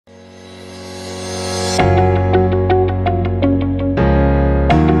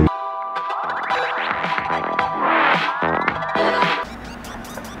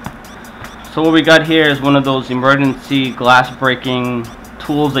So what we got here is one of those emergency glass breaking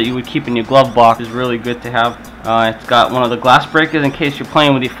tools that you would keep in your glove box. It's really good to have. It's got one of the glass breakers in case you're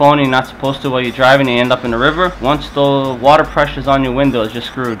playing with your phone and you're not supposed to while you're driving and you end up in the river. Once the water pressure's on your windows, you're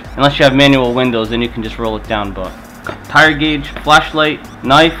screwed. Unless you have manual windows, then you can just roll it down. But tire gauge, flashlight,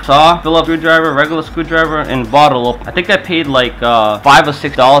 knife, saw, Phillips screwdriver, regular screwdriver, and bottle opener. I think I paid like $5 or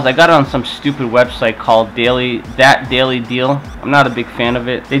 $6. I got it on some stupid website called Daily Deal. I'm not a big fan of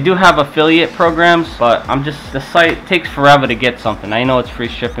it. They do have affiliate programs, but the site takes forever to get something. I know it's free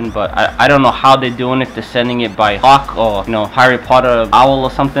shipping, but I don't know how they're doing it. They're sending it by hawk or, you know, Harry Potter owl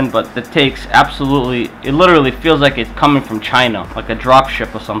or something, but it takes it literally feels like it's coming from China, like a drop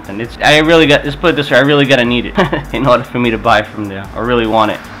ship or something. Let's put it this way, I really gotta need it in order for me to buy from there. I really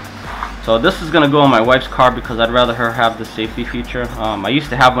want it. So this is gonna go in my wife's car because I'd rather her have the safety feature. I used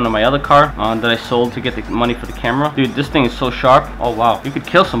to have one in my other car that I sold to get the money for the camera. Dude, this thing is so sharp. Oh wow, you could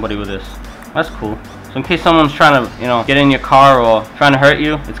kill somebody with this. That's cool. So in case someone's trying to, you know, get in your car or trying to hurt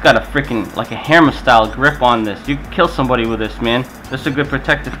you, it's got a freaking like a hammer style grip on this. You could kill somebody with this, man. This is a good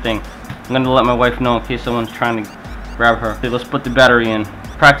protective thing. I'm gonna let my wife know in case someone's trying to grab her. Okay, let's put the battery in.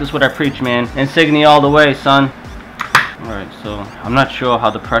 Practice what I preach, man. Insignia all the way, son. Alright, so I'm not sure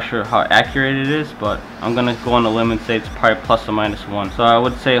how accurate it is, but I'm gonna go on the limb and say it's probably plus or minus 1. So I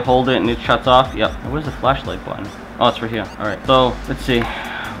would say hold it and it shuts off. Yep. Where's the flashlight button? Oh, it's right here. Alright, so let's see.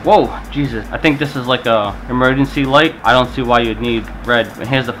 Whoa, Jesus. I think this is like a emergency light. I don't see why you'd need red. And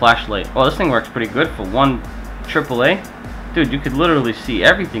here's the flashlight. Oh, this thing works pretty good for one AAA. Dude, you could literally see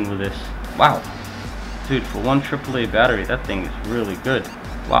everything with this. Wow. Dude, for one AAA battery, that thing is really good.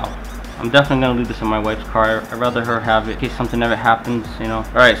 Wow. I'm definitely gonna leave this in my wife's car. I'd rather her have it in case something ever happens, you know.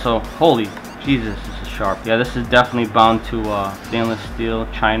 Alright, so holy Jesus, this is sharp. Yeah, this is definitely bound to stainless steel,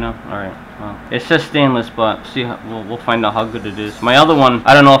 China. Alright, well, it says stainless, but see, we'll find out how good it is. My other one,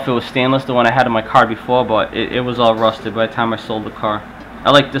 I don't know if it was stainless, the one I had in my car before, but it was all rusted by the time I sold the car.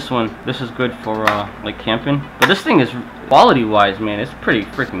 I like this one. This is good for like camping. But this thing is quality wise, man, it's pretty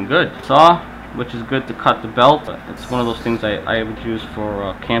freaking good. Saw, which is good to cut the belt. It's one of those things I would use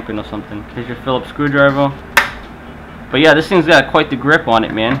for camping or something. Here's your Phillips screwdriver. But yeah, this thing's got quite the grip on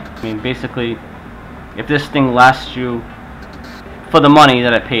it, man. I mean, basically, if this thing lasts you, for the money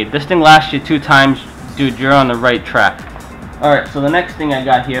that I paid, this thing lasts you 2 times, dude, you're on the right track. Alright, so the next thing I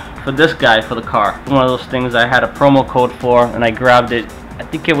got here, for this guy, for the car, one of those things I had a promo code for, and I grabbed it. I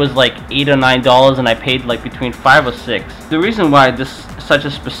think it was like $8 or $9, and I paid like between $5 or $6. The reason why this is such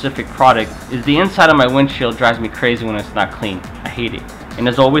a specific product is the inside of my windshield drives me crazy when it's not clean. I hate it. And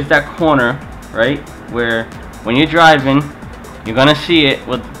there's always that corner, right, where when you're driving, you're gonna see it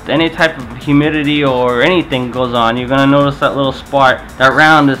with any type of humidity or anything goes on. You're gonna notice that little spot, that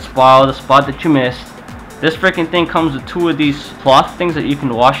rounded spot, or the spot that you missed. This freaking thing comes with 2 of these cloth things that you can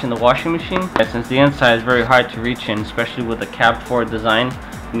wash in the washing machine. And since the inside is very hard to reach in, especially with the cab forward design,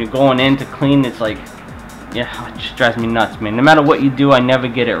 when you're going in to clean, it's like, yeah, it just drives me nuts, man. No matter what you do, I never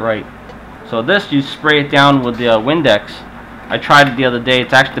get it right. So this, you spray it down with the Windex. I tried it the other day.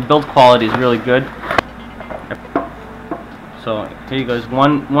 It's actually, the build quality is really good. So here you go,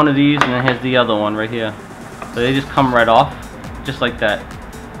 one of these, and then here's the other one right here. So they just come right off, just like that.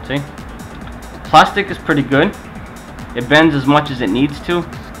 See? Plastic is pretty good. It bends as much as it needs to.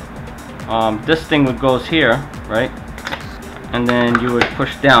 This thing goes here, right? And then you would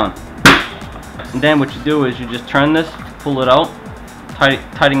push down. And then what you do is you just turn this, pull it out,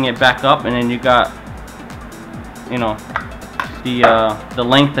 tightening it back up, and then you got, you know, the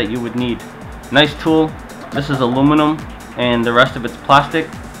length that you would need. Nice tool. This is aluminum, and the rest of it's plastic.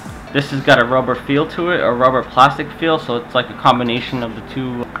 This has got a rubber feel to it, or rubber plastic feel, so it's like a combination of the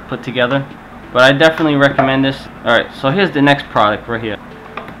two put together. But I definitely recommend this. Alright, so here's the next product right here.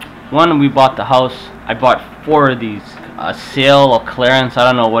 One, we bought the house. I bought 4 of these. A sale or clearance, I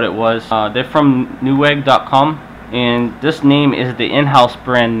don't know what it was. They're from newegg.com, and this name is the in-house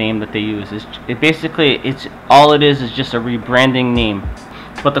brand name that they use. It's all it is just a rebranding name.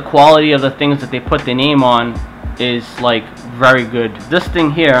 But the quality of the things that they put the name on is like very good. This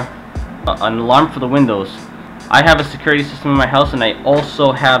thing here, an alarm for the windows. I have a security system in my house, and I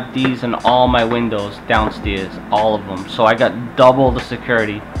also have these in all my windows downstairs, all of them. So I got double the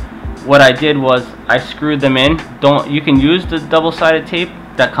security. What I did was I screwed them in. You can use the double-sided tape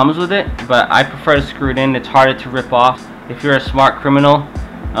that comes with it, but I prefer to screw it in. It's harder to rip off. If you're a smart criminal,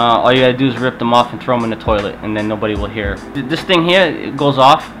 all you gotta do is rip them off and throw them in the toilet, and then nobody will hear. This thing here, it goes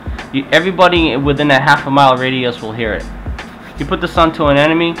off. Everybody within a half-a-mile radius will hear it. You put this onto an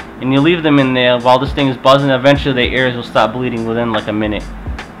enemy and you leave them in there while this thing is buzzing, eventually their ears will stop bleeding within like a minute.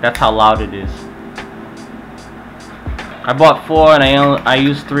 That's how loud it is. I bought 4 and I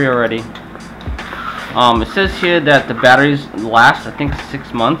used 3 already. It says here that the batteries last, I think,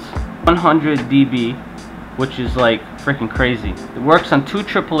 6 months. 100 dB, which is like freaking crazy. It works on 2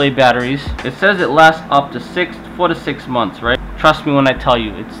 AAA batteries. It says it lasts up to 4 to 6 months, right? Trust me when I tell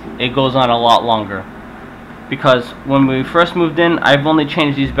you, it goes on a lot longer. Because when we first moved in, I've only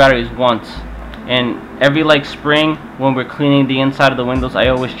changed these batteries once. And every like spring, when we're cleaning the inside of the windows, I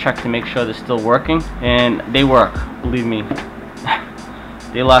always check to make sure they're still working. And they work, believe me.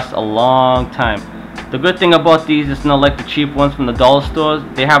 They last a long time. The good thing about these is not like the cheap ones from the dollar stores.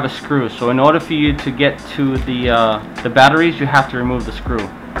 They have a screw, so in order for you to get to the batteries, you have to remove the screw.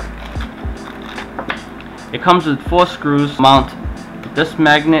 It comes with 4 screws to mount this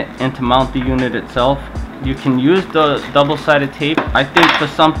magnet and to mount the unit itself. You can use the double-sided tape. I think for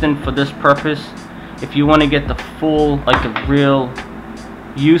something for this purpose, if you want to get the full, like the real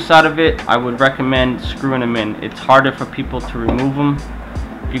use out of it, I would recommend screwing them in. It's harder for people to remove them.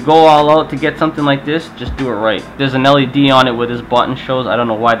 If you go all out to get something like this, just do it right. There's an LED on it where this button shows. I don't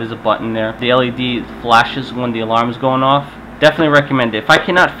know why there's a button there. The LED flashes when the alarm is going off. Definitely recommend it. If I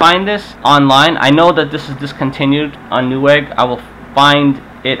cannot find this online, I know that this is discontinued on Newegg. I will find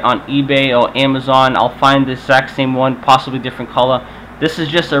it on eBay or Amazon. I'll find the exact same one, possibly different color. This is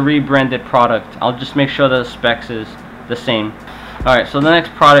just a rebranded product. I'll just make sure the specs is the same. Alright, so the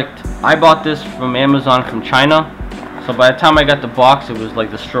next product, I bought this from Amazon from China. So by the time I got the box, it was like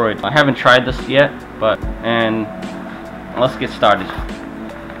destroyed. I haven't tried this yet, and let's get started.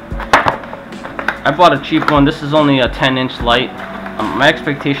 I bought a cheap one. This is only a 10-inch light. My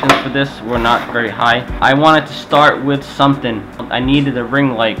expectations for this were not very high. I wanted to start with something. I needed a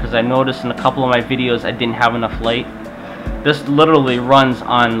ring light because I noticed in a couple of my videos I didn't have enough light. This literally runs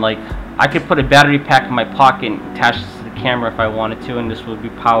on, like, I could put a battery pack in my pocket and attach this to the camera if I wanted to, and this would be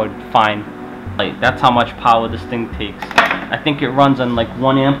powered fine. That's how much power this thing takes. I think it runs on like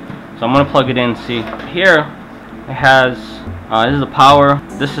 1 amp, so I'm gonna plug it in and see. Here it has this is the power.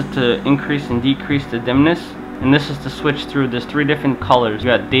 This is to increase and decrease the dimness, and this is to switch through. There's 3 different colors.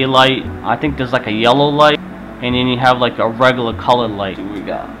 You got daylight, I think there's like a yellow light, and then you have like a regular colored light. What we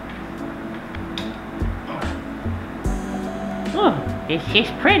got? Oh,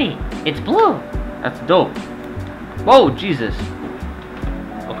 it's pretty. It's blue. That's dope. Whoa, Jesus.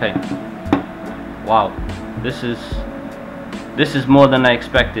 Okay. Wow, this is more than I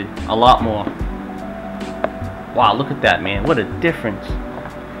expected. A lot more. Wow, look at that, man. What a difference.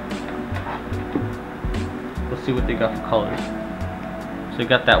 Let's see what they got for colors. So you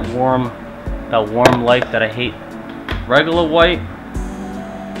got that warm light that I hate. Regular white,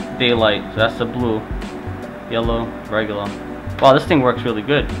 daylight. So that's the blue. Yellow, regular. Wow, this thing works really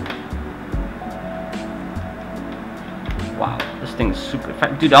good. Wow, this thing is super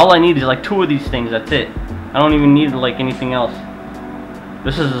fast. Dude, all I need is like 2 of these things, that's it. I don't even need like anything else.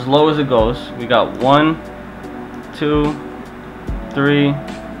 This is as low as it goes. We got 1, 2, 3,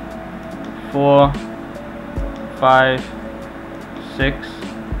 4, 5, 6,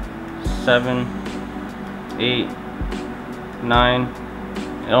 7, 8, 9.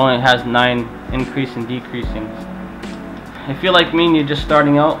 It only has 9 increase and decreasing. If you're like me and you're just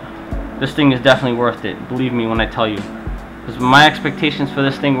starting out, this thing is definitely worth it. Believe me when I tell you. Because my expectations for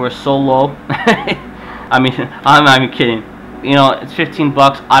this thing were so low. I mean, I'm not even kidding. You know, it's 15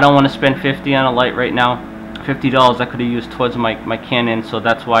 bucks. I don't want to spend 50 on a light right now. $50 I could have used towards my Canon, so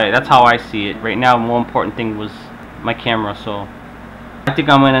that's how I see it. Right now, the more important thing was my camera, so I think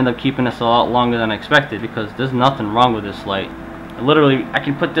I'm going to end up keeping this a lot longer than I expected because there's nothing wrong with this light. Literally, I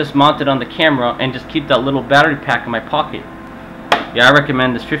can put this mounted on the camera and just keep that little battery pack in my pocket. Yeah, I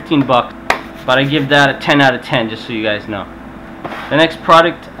recommend this. 15 bucks. But I give that a 10 out of 10, just so you guys know. The next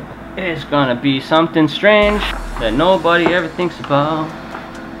product is gonna be something strange that nobody ever thinks about.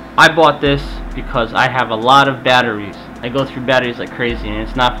 I bought this because I have a lot of batteries. I go through batteries like crazy, and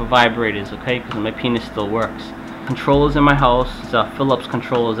it's not for vibrators, okay? Because my penis still works. Controllers in my house, it's Philips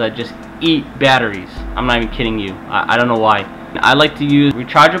controllers that just eat batteries. I'm not even kidding you. I don't know why. I like to use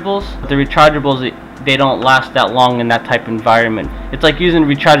rechargeables, but the rechargeables, they don't last that long in that type of environment. It's like using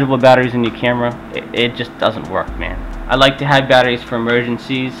rechargeable batteries in your camera. It just doesn't work, man. I like to have batteries for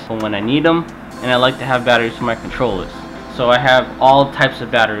emergencies, for when I need them, and I like to have batteries for my controllers. So I have all types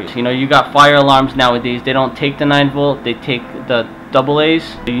of batteries. You know, you got fire alarms nowadays. They don't take the 9 volt, they take the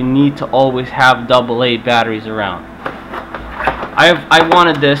AA's. You need to always have AA batteries around. I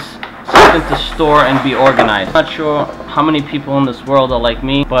wanted this, something to store and be organized. I'm not sure how many people in this world are like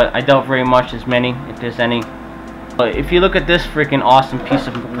me, but I doubt very much as many, if there's any. But if you look at this freaking awesome piece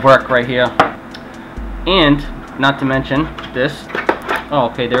of work right here, and not to mention this. Oh,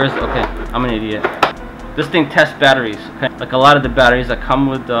 okay, there is, okay, I'm an idiot. This thing tests batteries, okay? Like a lot of the batteries that come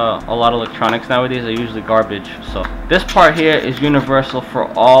with a lot of electronics nowadays are usually garbage. So this part here is universal for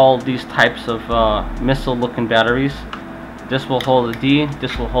all these types of missile looking batteries. This will hold a D,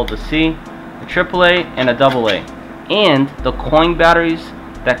 this will hold a C, a AAA, and a AA. And the coin batteries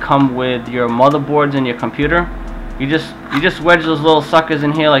that come with your motherboards and your computer, you just wedge those little suckers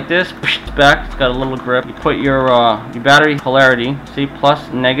in here like this. It's back. It's got a little grip. You put your battery polarity, see, plus,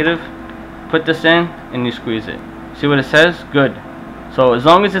 negative. Put this in and you squeeze it. See what it says? Good. So as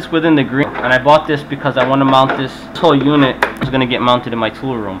long as it's within the green, and I bought this because I want to mount this whole unit is going to get mounted in my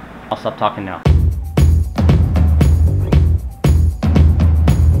tool room. I'll stop talking now.